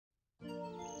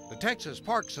The Texas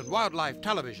Parks and Wildlife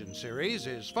television series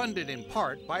is funded in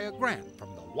part by a grant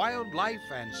from the Wildlife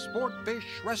and Sportfish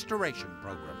Restoration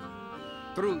Program.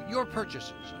 Through your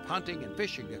purchases of hunting and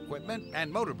fishing equipment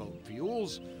and motorboat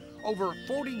fuels, over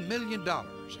 $40 million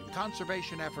in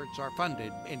conservation efforts are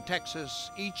funded in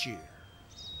Texas each year.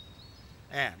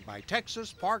 And by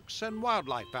Texas Parks and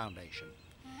Wildlife Foundation,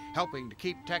 helping to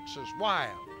keep Texas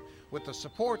wild with the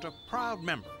support of proud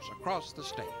members across the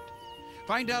state.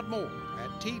 Find out more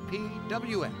at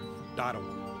tpwf.org.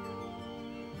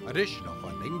 Additional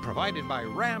funding provided by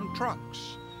Ram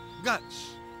Trucks.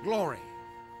 Guts, glory,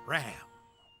 Ram.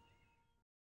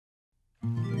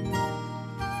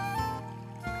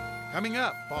 Coming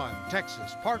up on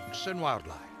Texas Parks and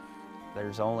Wildlife.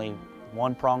 There's only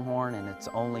one pronghorn, and it's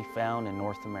only found in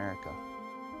North America.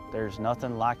 There's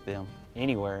nothing like them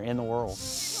anywhere in the world.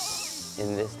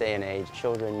 In this day and age,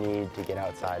 children need to get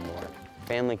outside more.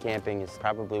 Family camping is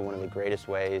probably one of the greatest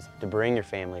ways to bring your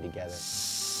family together.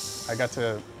 I got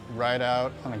to ride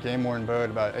out on a game-worn boat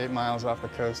about 8 miles off the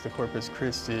coast of Corpus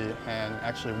Christi and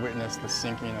actually witness the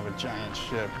sinking of a giant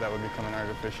ship that would become an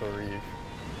artificial reef.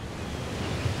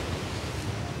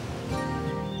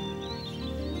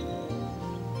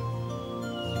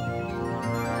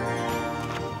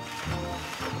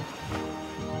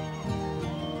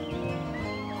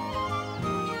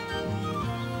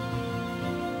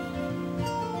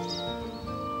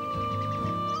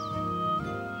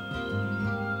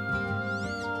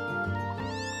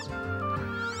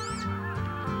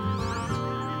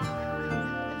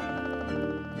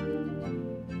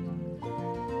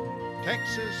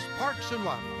 Texas Parks and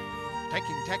Wildlife,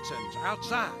 taking Texans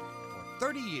outside for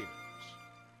 30 years.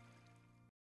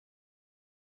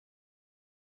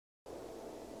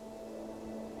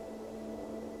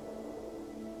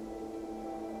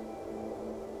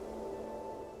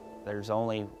 There's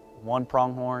only one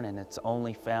pronghorn, and it's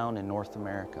only found in North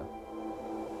America.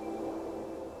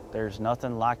 There's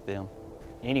nothing like them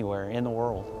anywhere in the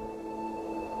world.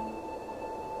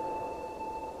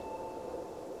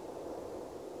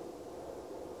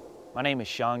 My name is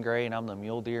Sean Gray, and I'm the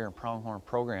Mule Deer and Pronghorn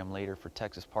Program Leader for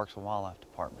Texas Parks and Wildlife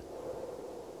Department.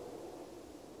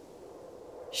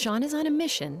 Sean is on a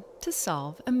mission to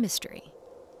solve a mystery.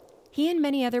 He and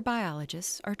many other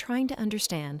biologists are trying to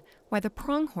understand why the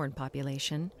pronghorn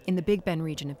population in the Big Bend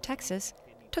region of Texas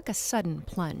took a sudden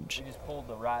plunge. We just pulled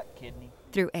the right kidney.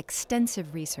 Through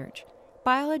extensive research,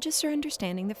 biologists are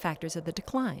understanding the factors of the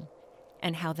decline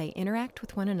and how they interact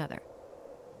with one another.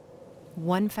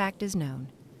 One fact is known: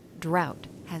 drought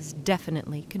has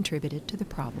definitely contributed to the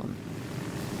problem.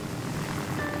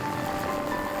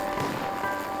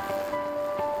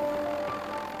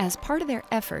 As part of their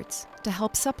efforts to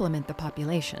help supplement the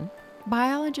population,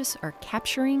 biologists are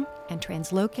capturing and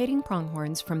translocating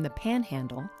pronghorns from the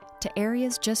Panhandle to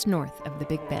areas just north of the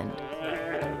Big Bend.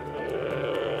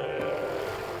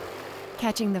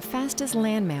 Catching the fastest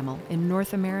land mammal in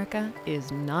North America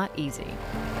is not easy.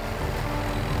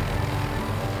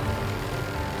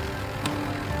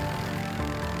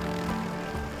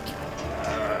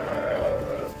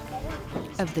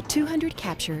 Of the 200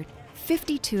 captured,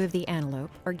 52 of the antelope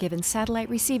are given satellite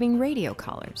receiving radio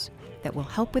collars that will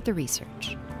help with the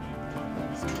research.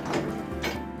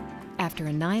 After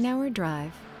a 9-hour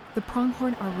drive, the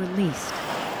pronghorn are released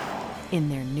in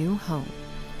their new home.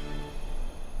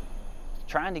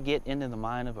 Trying to get into the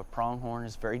mind of a pronghorn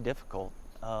is very difficult.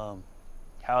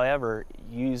 However,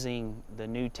 using the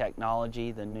new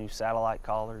technology, the new satellite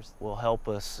collars, will help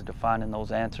us to finding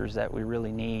those answers that we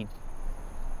really need.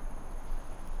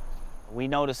 We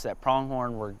noticed that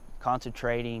pronghorn were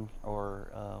concentrating or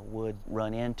would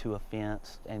run into a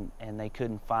fence, and they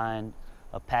couldn't find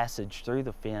a passage through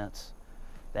the fence.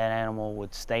 That animal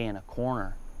would stay in a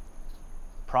corner.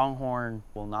 Pronghorn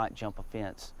will not jump a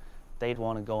fence. They'd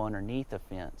want to go underneath a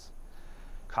fence.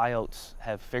 Coyotes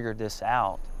have figured this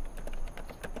out.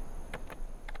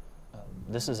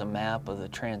 This is a map of the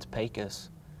Trans-Pecos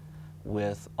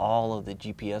with all of the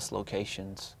GPS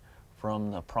locations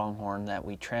from the pronghorn that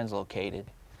we translocated.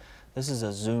 This is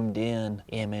a zoomed in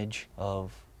image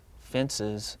of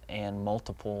fences and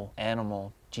multiple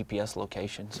animal GPS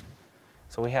locations.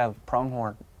 So we have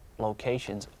pronghorn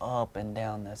locations up and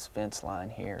down this fence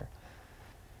line here.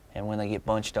 And when they get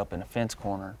bunched up in a fence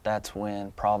corner, that's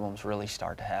when problems really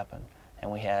start to happen.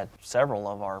 And we had several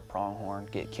of our pronghorn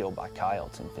get killed by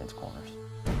coyotes in fence corners.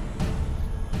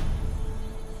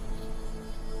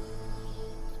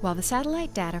 While the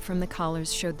satellite data from the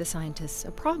collars showed the scientists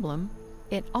a problem,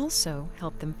 it also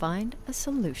helped them find a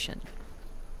solution.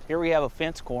 Here we have a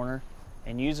fence corner,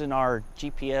 and using our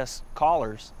GPS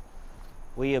collars,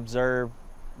 we observe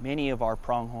many of our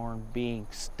pronghorn being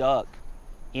stuck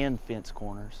in fence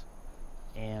corners.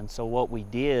 And so what we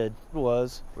did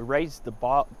was we raised the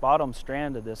bottom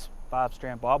strand of this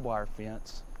 5-strand barbed wire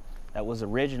fence that was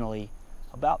originally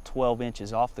about 12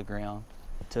 inches off the ground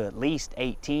to at least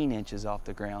 18 inches off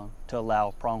the ground to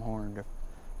allow pronghorn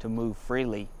to move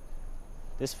freely.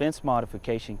 This fence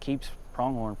modification keeps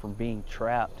pronghorn from being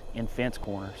trapped in fence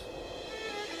corners.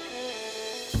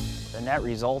 The net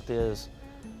result is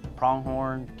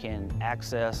pronghorn can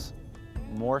access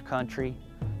more country,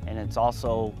 and it's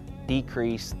also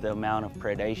decreased the amount of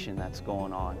predation that's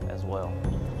going on as well.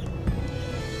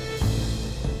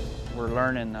 We're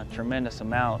learning a tremendous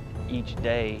amount each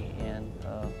day, and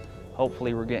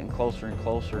hopefully we're getting closer and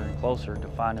closer and closer to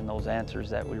finding those answers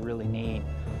that we really need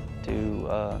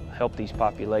to help these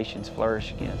populations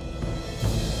flourish again.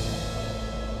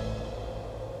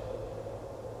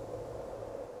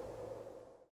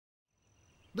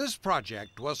 This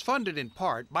project was funded in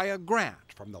part by a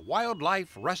grant from the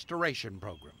Wildlife Restoration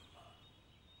Program.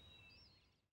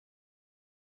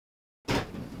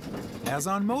 As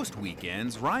on most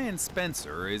weekends, Ryan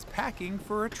Spencer is packing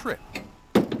for a trip.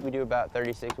 We do about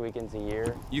 36 weekends a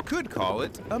year. You could call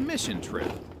it a mission trip.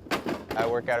 I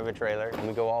work out of a trailer, and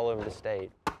we go all over the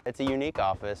state. It's a unique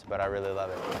office, but I really love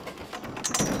it.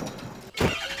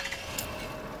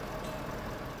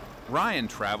 Ryan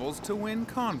travels to win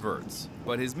converts,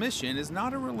 but his mission is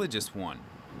not a religious one.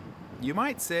 You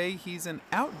might say he's an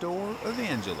outdoor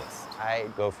evangelist. I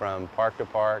go from park to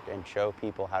park and show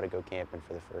people how to go camping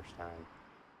for the first time.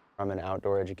 I'm an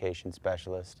outdoor education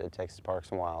specialist at Texas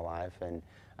Parks and Wildlife, and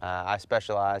I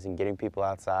specialize in getting people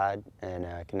outside and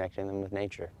connecting them with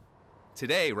nature.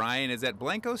 Today, Ryan is at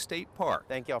Blanco State Park.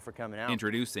 Thank y'all for coming out.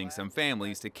 Introducing some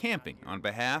families to camping on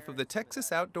behalf of the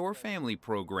Texas Outdoor Family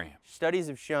Program. Studies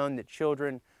have shown that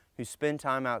children who spend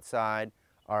time outside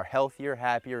are healthier,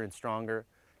 happier, and stronger,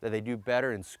 that they do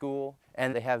better in school,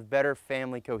 and they have better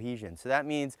family cohesion. So that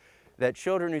means that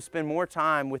children who spend more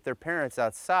time with their parents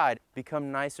outside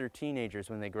become nicer teenagers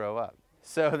when they grow up.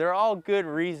 So they're all good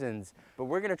reasons, but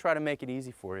we're gonna try to make it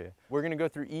easy for you. We're gonna go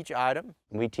through each item.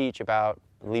 We teach about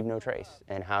leave no trace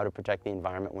and how to protect the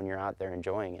environment when you're out there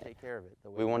enjoying it. Take care of it.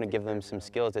 We want to give them some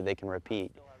skills that they can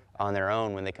repeat on their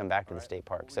own when they come back to the state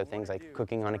park. So things like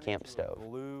cooking on a camp stove,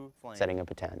 setting up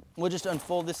a tent. We'll just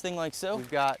unfold this thing like so. We've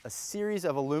got a series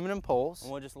of aluminum poles,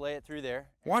 and we'll just lay it through there.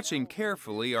 Watching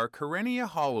carefully are Karenia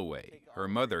Holloway, her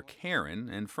mother Karen,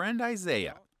 and friend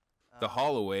Isaiah. The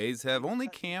Holloways have only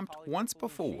camped once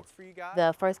before.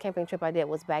 The first camping trip I did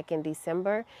was back in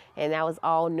December, and that was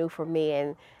all new for me,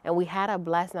 and we had a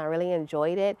blast, and I really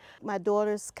enjoyed it. My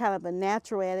daughter's kind of a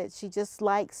natural at it. She just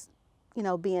likes, you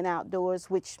know, being outdoors,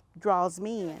 which draws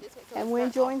me in, and we're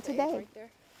enjoying today.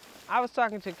 I was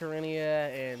talking to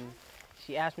Karenia, and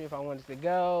she asked me if I wanted to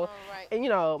go, and you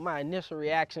know, my initial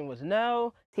reaction was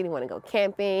no. He didn't want to go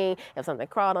camping. If something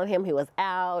crawled on him, he was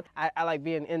out. I like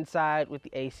being inside with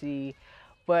the AC,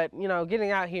 but you know,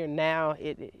 getting out here now,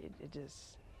 it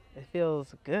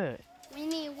feels good. We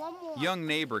need one more. Young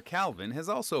neighbor Calvin has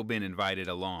also been invited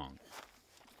along,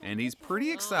 and he's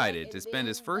pretty excited to spend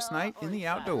his first night in the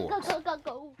outdoors. Go, go, go,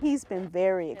 go. He's been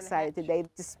very excited today.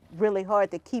 Just really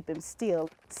hard to keep him still.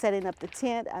 Setting up the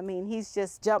tent, I mean, he's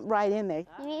just jumped right in there.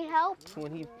 You need help?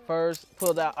 When he first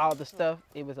pulled out all the stuff,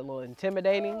 it was a little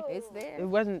intimidating. It's there. It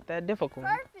wasn't that difficult.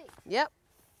 Perfect. Yep.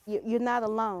 You're not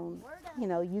alone. You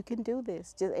know, you can do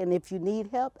this. And if you need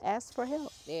help, ask for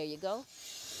help. There you go.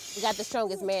 We got the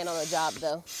strongest man on the job,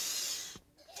 though.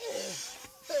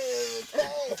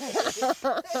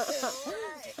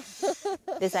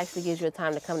 This actually gives you a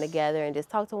time to come together and just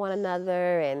talk to one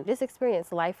another and just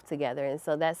experience life together. And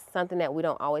so that's something that we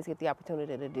don't always get the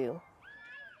opportunity to do.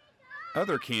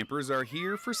 Other campers are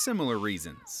here for similar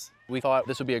reasons. We thought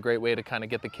this would be a great way to kind of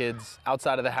get the kids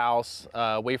outside of the house,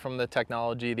 away from the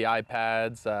technology, the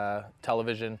iPads,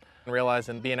 television, and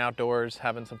realizing being outdoors,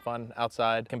 having some fun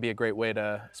outside can be a great way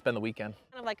to spend the weekend.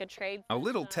 Kind of like a trade. A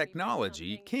little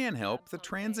technology can help the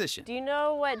transition. Do you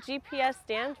know what GPS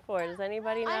stands for? Does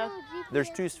anybody know?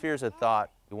 There's two spheres of thought.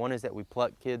 One is that we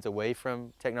pluck kids away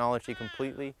from technology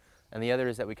completely, and the other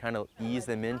is that we kind of ease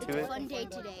them into it. Fun day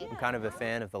today. I'm kind of a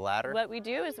fan of the latter. What we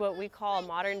do is what we call a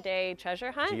modern day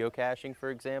treasure hunt. Geocaching, for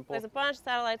example. There's a bunch of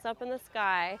satellites up in the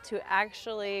sky to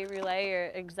actually relay your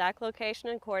exact location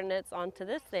and coordinates onto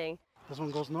this thing. This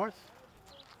one goes north?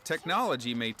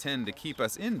 Technology may tend to keep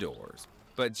us indoors,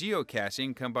 but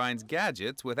geocaching combines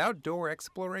gadgets with outdoor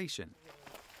exploration.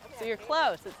 So you're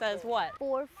close. It says what?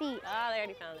 4 feet. Ah, they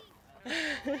already found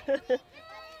it.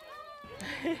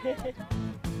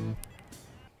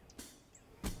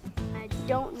 I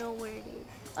don't know where it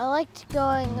is. I liked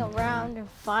going around and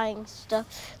finding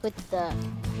stuff with the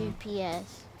GPS.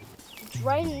 It's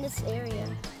right in this area.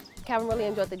 Calvin really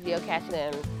enjoyed the geocaching,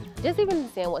 and just even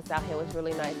seeing what's out here was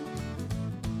really nice.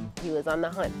 He was on the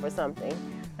hunt for something.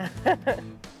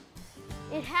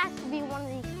 It has to be one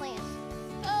of these plants.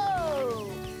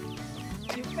 Oh!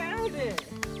 You found it!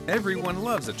 Everyone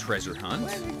loves a treasure hunt,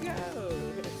 Where'd it go?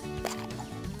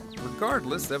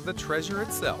 regardless of the treasure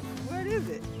itself. What is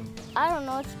it? I don't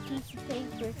know, it's a piece of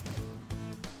paper.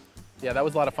 Yeah, that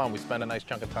was a lot of fun. We spent a nice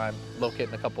chunk of time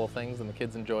locating a couple of things, and the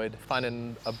kids enjoyed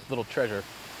finding a little treasure.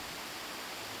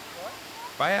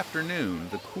 By afternoon,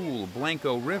 the cool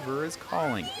Blanco River is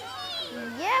calling.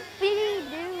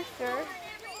 Yippee-doo, sir.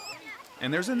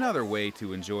 And there's another way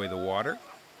to enjoy the water.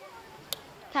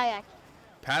 Kayak.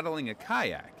 Paddling a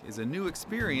kayak is a new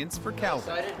experience for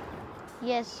Calvin. Excited?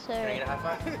 Yes, sir. Can I get a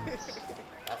high five?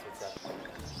 That's what's up.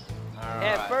 All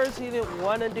At right. first, he didn't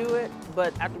want to do it,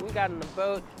 but after we got in the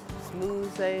boat,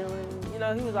 smooth sailing, you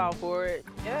know, he was all for it.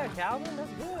 Yeah, Calvin,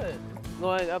 that's good.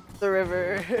 Going up the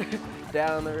river,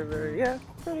 down the river, yeah,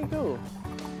 pretty cool.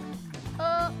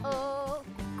 Uh-oh.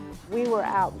 We were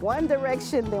out one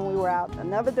direction, then we were out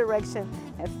another direction,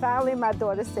 and finally my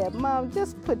daughter said, Mom,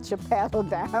 just put your paddle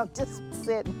down, just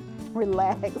sit and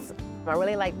relax. I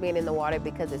really like being in the water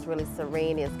because it's really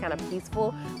serene, it's kind of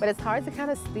peaceful, but it's hard to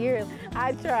kind of steer.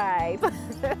 I tried.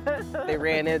 They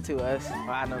ran into us.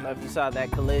 I don't know if you saw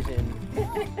that collision.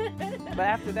 But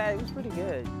after that, it was pretty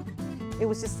good. It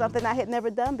was just something I had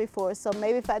never done before, so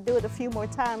maybe if I do it a few more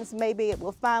times, maybe it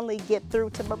will finally get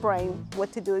through to my brain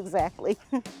what to do exactly.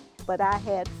 But I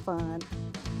had fun.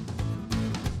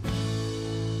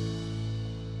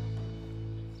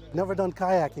 Never done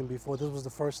kayaking before. This was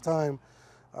the first time.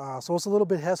 So it's a little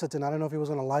bit hesitant. I don't know if he was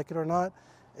going to like it or not,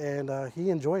 and he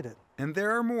enjoyed it. And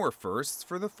there are more firsts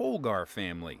for the Folgar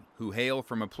family, who hail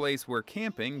from a place where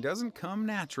camping doesn't come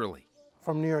naturally.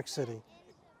 From New York City.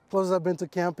 Closest I've been to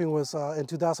camping was in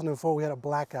 2004, we had a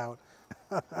blackout.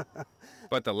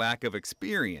 But the lack of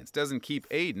experience doesn't keep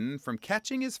Aiden from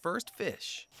catching his first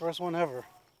fish. First one ever.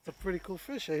 It's a pretty cool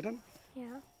fish, Aiden.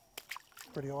 Yeah.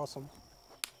 Pretty awesome.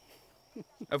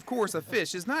 Of course, a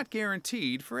fish is not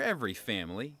guaranteed for every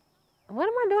family. What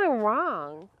am I doing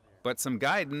wrong? But some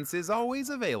guidance is always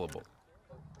available.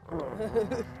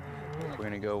 We're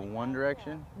gonna go one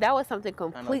direction. That was something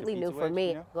completely new for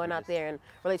me, going out there and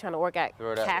really trying to work at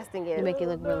casting it to make it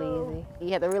look really easy.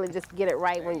 You have to really just get it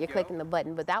right when you're clicking the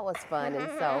button, but that was fun, and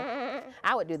so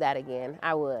I would do that again.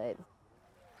 I would.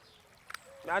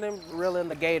 I didn't reel in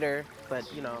the gator,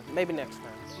 but you know, maybe next time.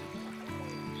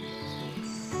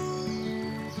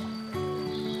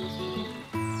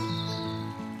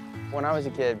 When I was a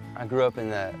kid, I grew up in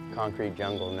the concrete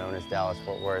jungle known as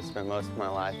Dallas-Fort Worth. Spent most of my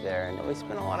life there, and we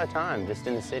spent a lot of time just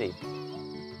in the city.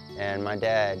 And my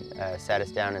dad sat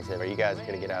us down and said, "Are you guys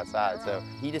going to get outside?" So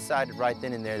he decided right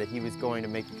then and there that he was going to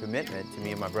make a commitment to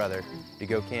me and my brother to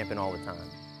go camping all the time.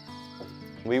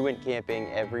 We went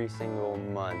camping every single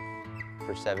month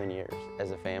for 7 years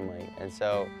as a family, and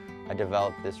so I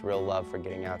developed this real love for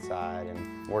getting outside,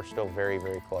 and we're still very,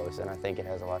 very close, and I think it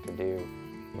has a lot to do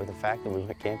with the fact that we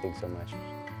went camping so much.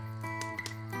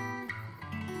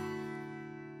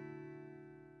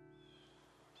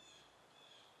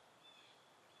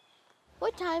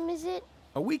 What time is it?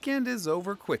 A weekend is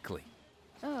over quickly,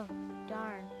 Oh,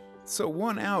 darn. so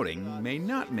one outing may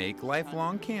not make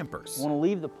lifelong campers. You want to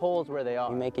leave the poles where they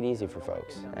are. You make it easy for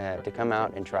folks to come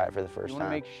out and try it for the first time. You want to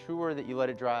make sure that you let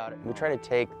it dry out. We try to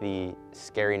take the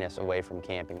scariness away from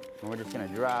camping. And we're just going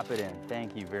to drop it in.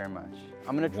 Thank you very much.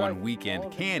 I'm going to try. One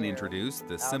weekend can introduce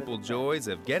the simple joys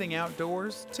of getting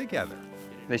outdoors together.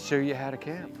 They show you how to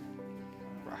camp.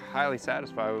 We're highly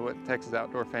satisfied with what Texas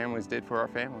Outdoor Families did for our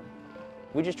family.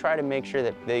 We just try to make sure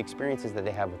that the experiences that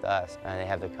they have with us, they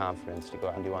have the confidence to go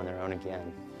out and do on their own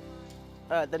again.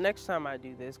 The next time I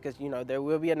do this, because you know there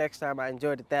will be a next time I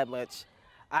enjoyed it that much,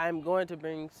 I'm going to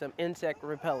bring some insect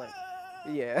repellent.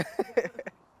 Yeah.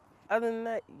 Other than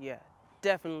that, yeah,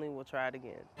 definitely we'll try it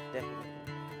again. Definitely.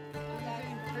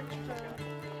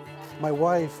 My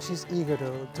wife, she's eager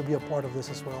to be a part of this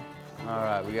as well. All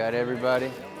right, we got everybody.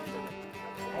 Hey,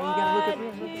 you gotta look at me.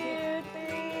 1, 2,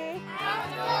 3.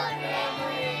 Outdoor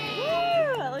family.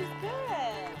 Woo, that looks good.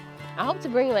 I hope to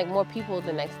bring like more people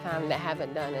the next time that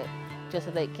haven't done it, just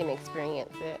so they can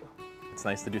experience it. It's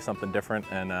nice to do something different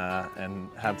and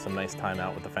have some nice time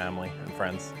out with the family and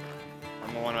friends.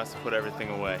 I'm the one who has to put everything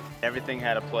away. Everything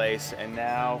had a place, and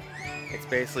now it's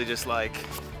basically just like...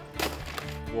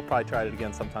 We'll probably try it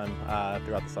again sometime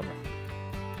throughout the summer.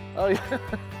 Oh, yeah.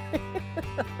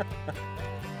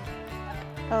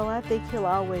 Oh, I think he'll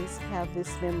always have this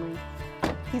memory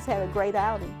he's had a great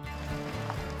outing.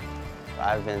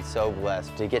 I've been so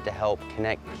blessed to get to help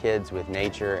connect kids with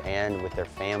nature and with their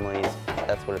families.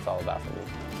 That's what it's all about for me.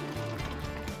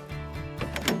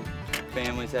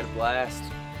 Families had a blast.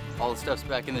 All the stuff's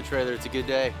back in the trailer. It's a good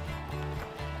day.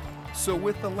 So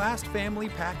with the last family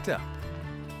packed up,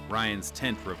 Ryan's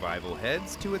tent revival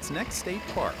heads to its next state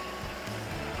park.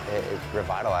 It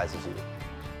revitalizes you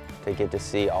to get to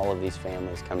see all of these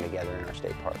families come together in our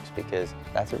state parks, because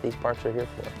that's what these parks are here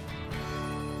for.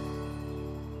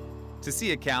 To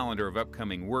see a calendar of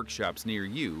upcoming workshops near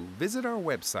you, visit our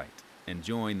website and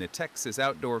join the Texas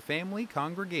Outdoor Family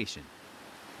Congregation.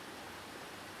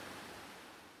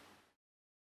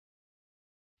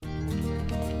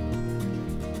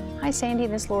 Hi Sandy,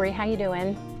 this is Lori. How you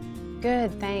doing?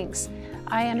 Good, thanks.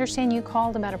 I understand you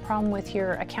called about a problem with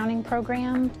your accounting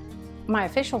program. My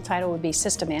official title would be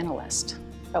System Analyst,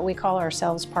 but we call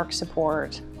ourselves Park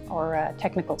Support or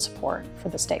Technical Support for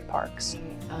the state parks.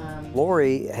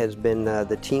 Lori has been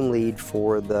the team lead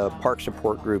for the park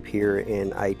support group here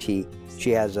in IT.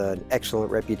 She has an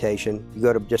excellent reputation. You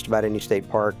go to just about any state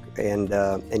park and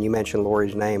you mention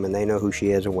Lori's name and they know who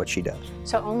she is and what she does.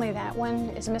 So only that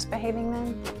one is misbehaving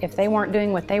then? If they weren't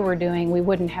doing what they were doing, we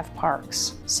wouldn't have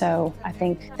parks. So I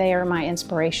think they are my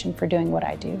inspiration for doing what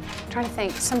I do. I'm trying to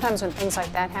think, sometimes when things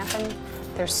like that happen,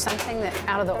 there's something that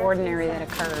out of the ordinary that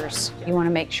occurs. You want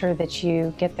to make sure that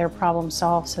you get their problem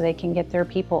solved so they can get their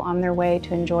people on their way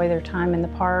to enjoy their time in the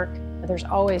park. But there's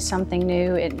always something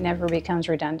new. It never becomes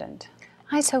redundant.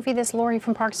 Hi Sophie, this is Lori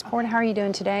from Park Support. How are you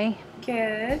doing today?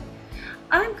 Good.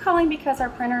 I'm calling because our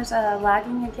printer's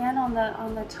lagging again on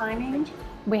the timing.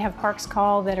 We have parks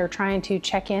call that are trying to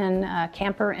check in a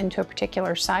camper into a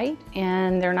particular site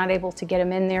and they're not able to get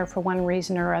them in there for one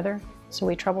reason or other. So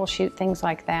we troubleshoot things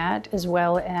like that, as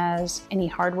well as any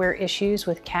hardware issues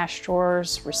with cash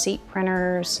drawers, receipt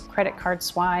printers, credit card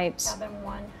swipes.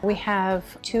 We have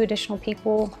 2 additional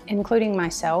people, including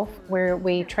myself, where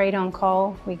we trade on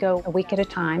call. We go a week at a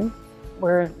time.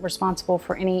 We're responsible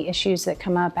for any issues that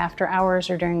come up after hours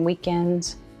or during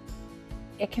weekends.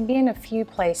 It can be in a few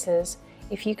places.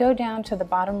 If you go down to the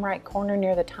bottom right corner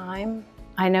near the time,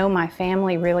 I know my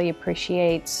family really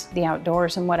appreciates the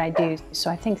outdoors and what I do,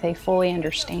 so I think they fully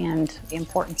understand the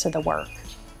importance of the work.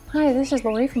 Hi, this is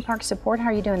Lori from Park Support. How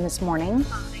are you doing this morning?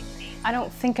 I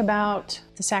don't think about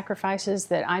the sacrifices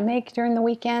that I make during the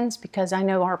weekends because I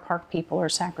know our park people are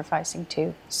sacrificing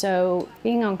too. So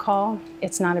being on call,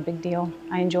 it's not a big deal.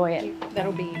 I enjoy it.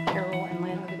 That'll be Carol and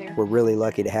Lynn over there. We're really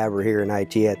lucky to have her here in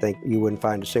IT. I think you wouldn't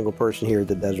find a single person here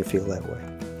that doesn't feel that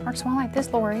way. Parks and Wildlife, this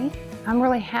is Lori. I'm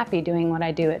really happy doing what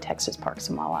I do at Texas Parks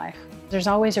and Wildlife. There's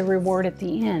always a reward at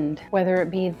the end, whether it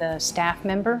be the staff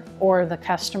member or the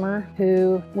customer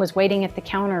who was waiting at the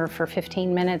counter for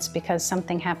 15 minutes because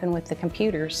something happened with the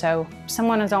computer. So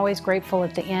someone is always grateful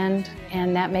at the end,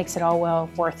 and that makes it all well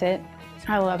worth it.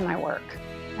 I love my work.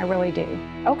 I really do.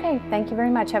 Okay, thank you very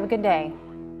much. Have a good day.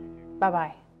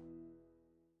 Bye-bye.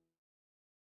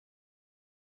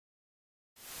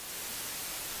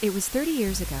 It was 30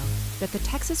 years ago that the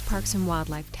Texas Parks and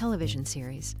Wildlife television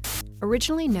series,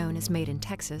 originally known as Made in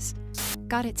Texas,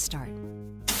 got its start.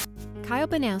 Kyle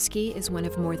Banowski is one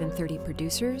of more than 30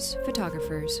 producers,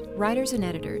 photographers, writers, and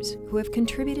editors who have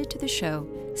contributed to the show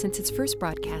since its first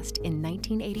broadcast in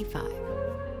 1985.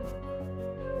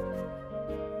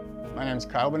 My name is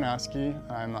Kyle Banowski.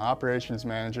 I'm the operations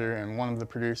manager and one of the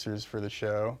producers for the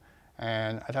show.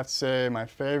 And I'd have to say my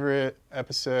favorite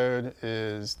episode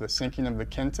is the sinking of the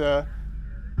Kinta.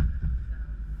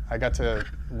 I got to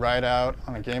ride out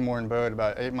on a game-worn boat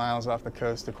about 8 miles off the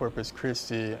coast of Corpus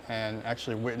Christi and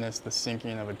actually witness the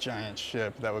sinking of a giant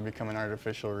ship that would become an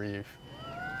artificial reef.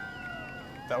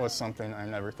 That was something I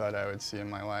never thought I would see in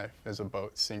my life, as a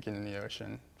boat sinking in the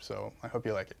ocean. So I hope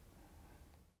you like it.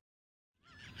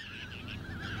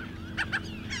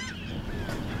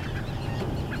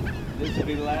 This will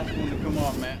be the last one to come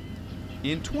off, Matt.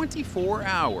 In 24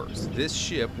 hours, this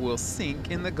ship will sink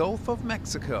in the Gulf of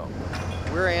Mexico.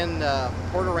 We're in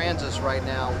Port Aransas right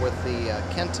now with the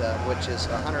Kinta, which is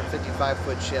a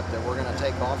 155-foot ship that we're going to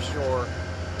take offshore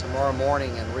tomorrow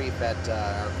morning and reef at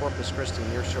our Corpus Christi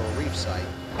nearshore reef site.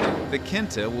 The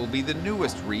Kinta will be the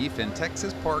newest reef in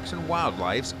Texas Parks and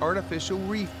Wildlife's artificial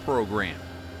reef program.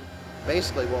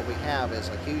 Basically what we have is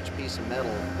a huge piece of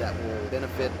metal that will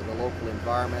benefit the local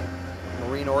environment.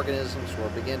 Marine organisms will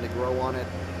begin to grow on it.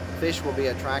 Fish will be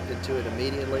attracted to it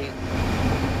immediately.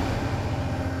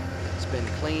 It's been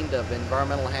cleaned of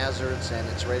environmental hazards and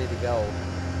it's ready to go.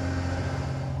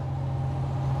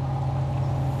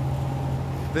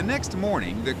 The next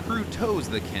morning, the crew tows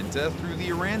the Kinta through the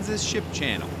Aransas ship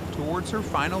channel towards her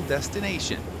final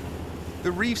destination.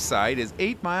 The reef site is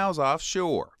 8 miles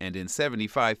offshore and in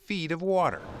 75 feet of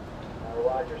water.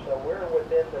 Roger, so we're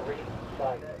within the reef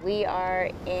site. We are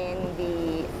in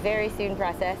the very soon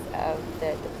process of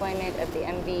the deployment of the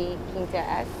MV Kinta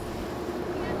S.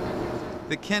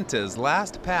 The Kinta's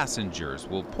last passengers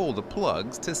will pull the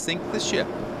plugs to sink the ship.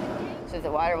 So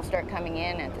the water will start coming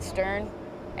in at the stern,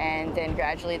 and then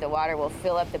gradually the water will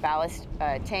fill up the ballast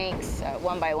tanks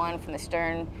one by one from the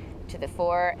stern to the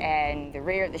fore, and the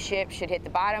rear of the ship should hit the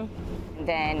bottom.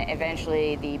 Then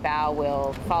eventually the bow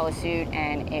will follow suit,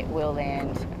 and it will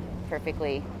land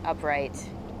perfectly upright,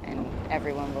 and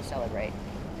everyone will celebrate.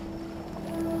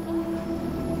 She's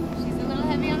a little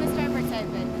heavy on the starboard side,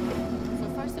 but so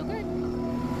far so good.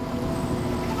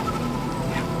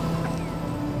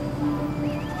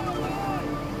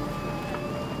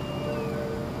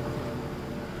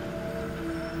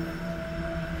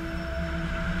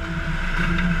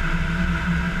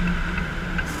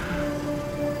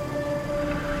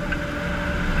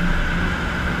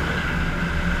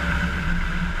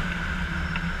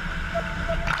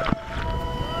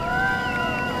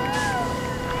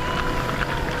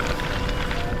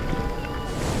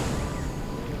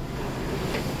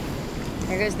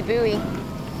 There goes the buoy.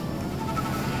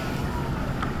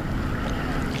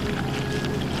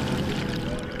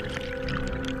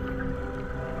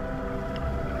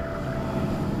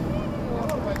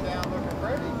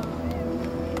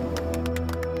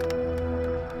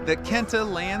 The Kinta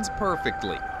lands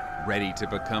perfectly, ready to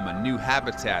become a new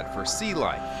habitat for sea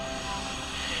life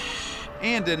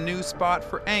and a new spot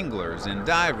for anglers and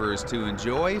divers to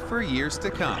enjoy for years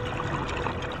to come.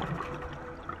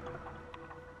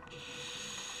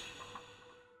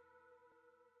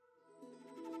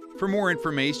 For more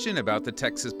information about the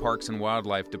Texas Parks and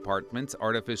Wildlife Department's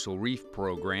Artificial Reef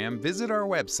Program, visit our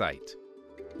website.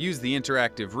 Use the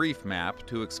interactive reef map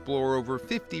to explore over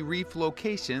 50 reef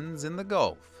locations in the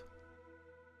Gulf.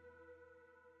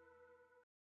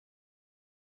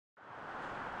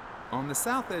 On the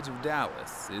south edge of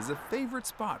Dallas is a favorite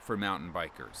spot for mountain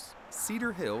bikers,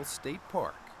 Cedar Hill State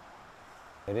Park.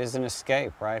 It is an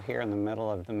escape right here in the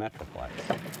middle of the Metroplex.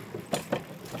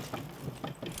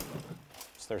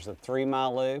 There's a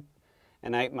 3-mile loop,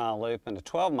 an 8-mile loop, and a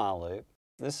 12-mile loop.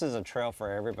 This is a trail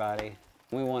for everybody.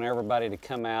 We want everybody to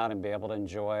come out and be able to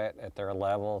enjoy it at their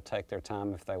level, take their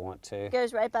time if they want to. It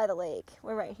goes right by the lake.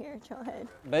 We're right here, trailhead.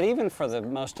 But even for the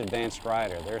most advanced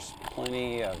rider, there's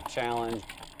plenty of challenge.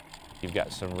 You've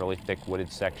got some really thick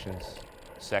wooded sections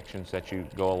that you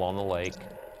go along the lake,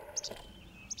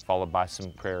 followed by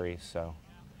some prairies, so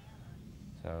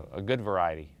a good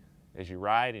variety. As you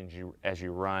ride and as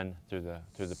you run through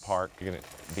the park, you're going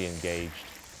to be engaged.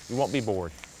 You won't be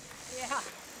bored. Yeah.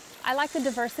 I like the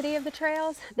diversity of the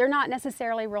trails. They're not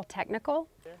necessarily real technical,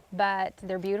 but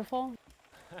they're beautiful.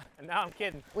 No, I'm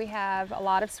kidding. We have a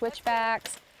lot of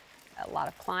switchbacks, a lot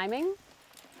of climbing,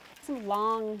 some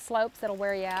long slopes that'll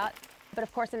wear you out. But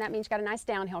of course, then that means you've got a nice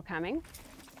downhill coming.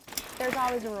 There's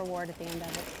always a reward at the end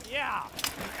of it. Yeah!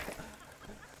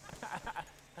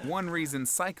 One reason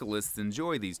cyclists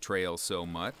enjoy these trails so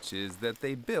much is that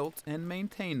they built and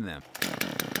maintain them.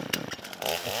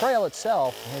 The trail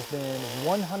itself has been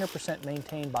 100%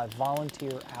 maintained by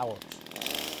volunteer hours.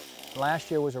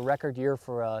 Last year was a record year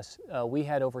for us. We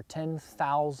had over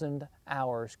 10,000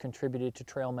 hours contributed to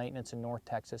trail maintenance in North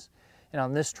Texas. And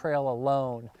on this trail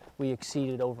alone, we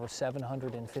exceeded over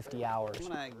 750 hours.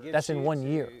 That's in 1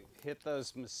 year. Hit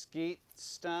those mesquite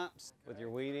stumps with your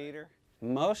weed eater.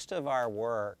 Most of our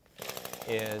work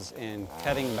is in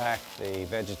cutting back the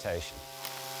vegetation.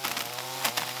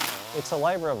 It's a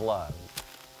labor of love.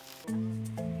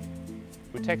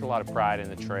 We take a lot of pride in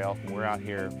the trail. We're out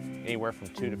here anywhere from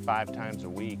 2 to 5 times a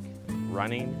week,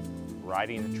 running,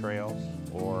 riding the trails,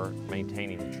 or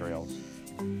maintaining the trails.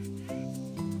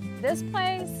 This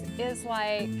place is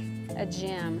like a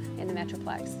gym in the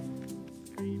Metroplex.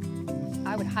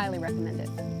 I would highly recommend it.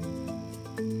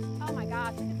 Oh my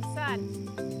gosh, look at the sun.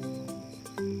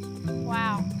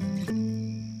 Wow.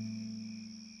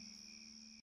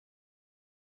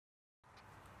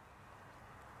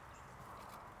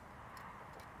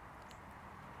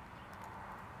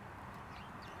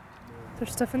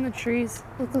 There's stuff in the trees.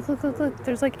 Look, look, look, look, look.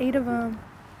 There's like 8 of them.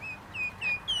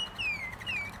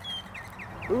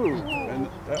 Ooh, and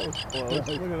that was close. Look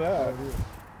at that.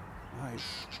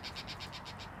 Nice.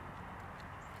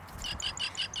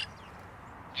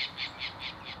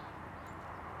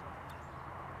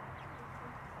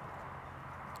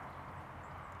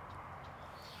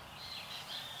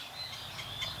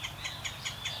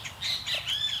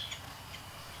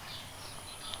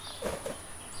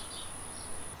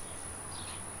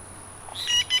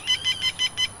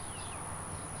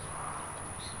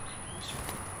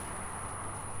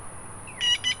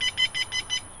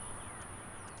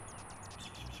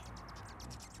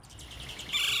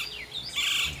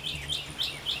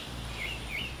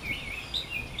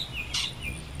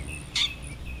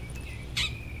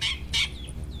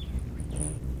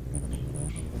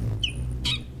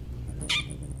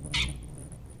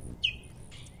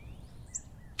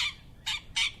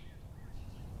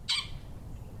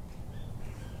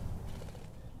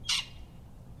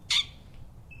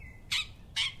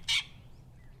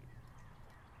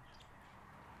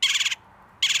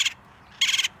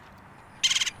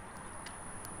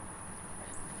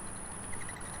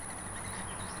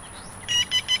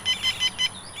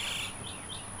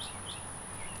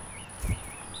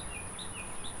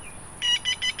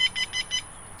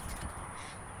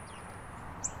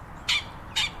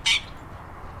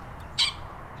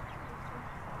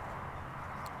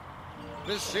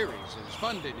 This series is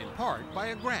funded in part by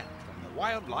a grant from the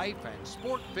Wildlife and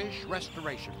Sport Fish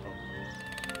Restoration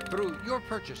Program. Through your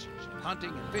purchases of hunting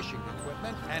and fishing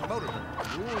equipment and motorboat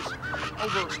fuels,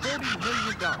 over $40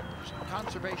 million in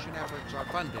conservation efforts are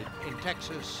funded in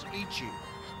Texas each year.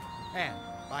 And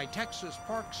by Texas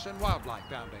Parks and Wildlife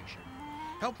Foundation,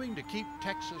 helping to keep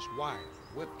Texas wild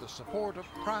with the support of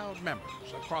proud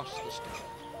members across the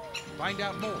state. Find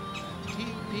out more at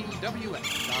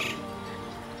tpws.org.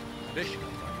 Additional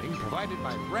funding provided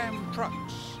by Ram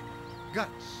Trucks,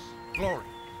 Guts, Glory,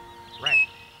 Ram.